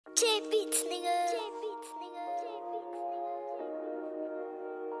J-Beats, nigga.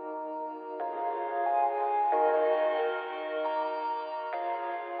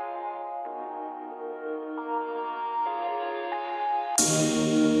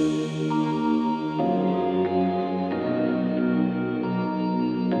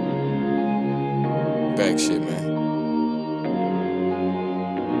 Back shit, man.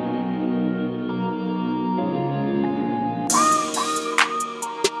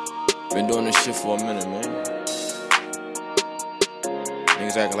 Been doing this shit for a minute, man.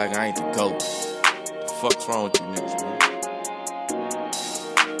 Niggas acting like I ain't the GOAT. The fuck's wrong with you niggas, man?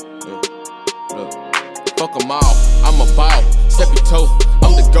 Look. Fuck them all, I'm a ball. Step your toe,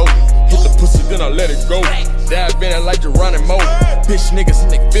 I'm the GOAT. Hit the pussy, then I let it go. Dive in it like Geronimo. Bitch niggas in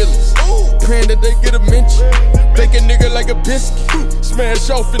their feelings. Praying that they get a mention. Bake a nigga like a biscuit. Smash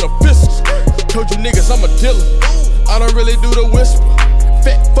off in a fist. Told you niggas I'm a dealer. I don't really do the whisper.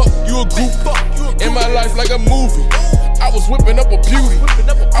 Fat fuck, you a goof. In my life like a movie. I was whipping up a beauty.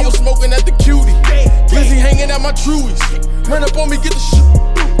 I was smoking at the cutie. Lizzie hanging out my truies. Run up on me, get the shoot.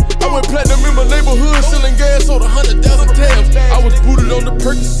 I went platinum in my neighborhood, selling gas, sold 100,000 tabs. I was booted on the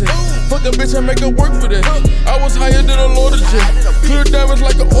Percocet. Fuck a bitch, I make her work for that. I was higher than a Lord of Jet. Clear diamonds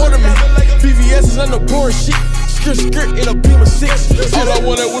like an ornament. BVS is on the boring shit. Skirt in a beam of 6. All I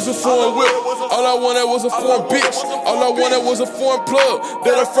wanted was a foreign whip. All I wanted was a foreign bitch. All I wanted was a foreign plug.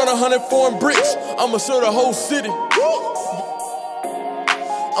 That in front of 100 foreign bricks. I'ma serve the whole city.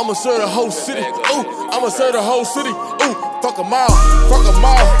 I'ma serve the whole city. Ooh, I'ma serve the whole city. Ooh, fuck 'em all, fuck 'em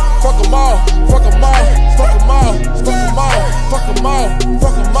all, fuck 'em all, fuck 'em all, fuck 'em all, fuck 'em all, fuck 'em all,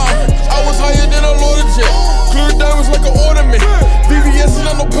 fuck 'em all. I was higher than a Lord of Jet. Clear diamonds like an ornament. BVS is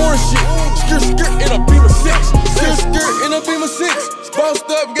on no boring shit. Skirt in a beam of 6. Skirt in a beam of 6. Bossed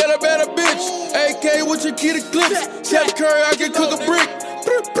up, got a better bitch. AK with your key to clips. Chef Curry, I can cook a brick.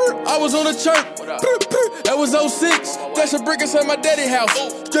 I was on the church. That was 06. Dash a brick inside my daddy house.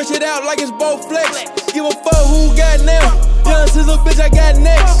 Stretch it out like it's both flex. Give a fuck who got now. Young Cizzle, bitch, I got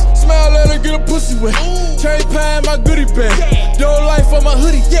next. Smile at her, get a pussy wet. Cherry pie in my goodie bag. Don't life on my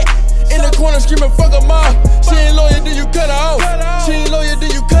hoodie, yeah. In the corner screaming, fuck 'em all. She ain't loyal, then you cut her off. She ain't loyal,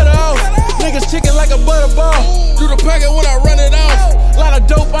 then you cut her off. Niggas chicken like a butterball. Do the pocket when I run it off. Lot of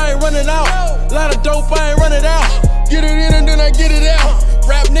dope, I ain't running out. Lot of dope, I ain't running out. Get it in and then I get it out.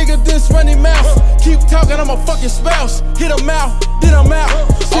 Rap nigga, this runny mouth. Keep talking, I'm a fucking spouse. Hit him out, then I'm out.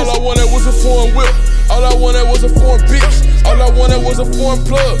 All I wanted was a foreign whip. All I wanted was a foreign bitch. All I wanted was a foreign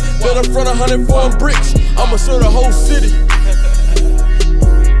plug. That in front of 100 foreign bricks. I'ma serve the whole city.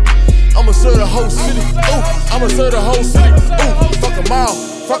 I'ma serve the whole city. Ooh, I'ma serve the whole city. Ooh, fuck 'em all,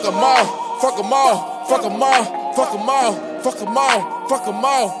 fuck 'em all, fuck 'em all, fuck 'em all, fuck 'em all, fuck 'em all, fuck 'em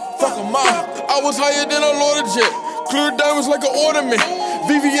all, fuck 'em all. I was higher than a Lord of Jet. Clear diamonds like an ornament.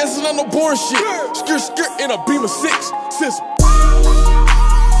 VVS is on no boring shit. Skirt in a beam of 6. Cizzle.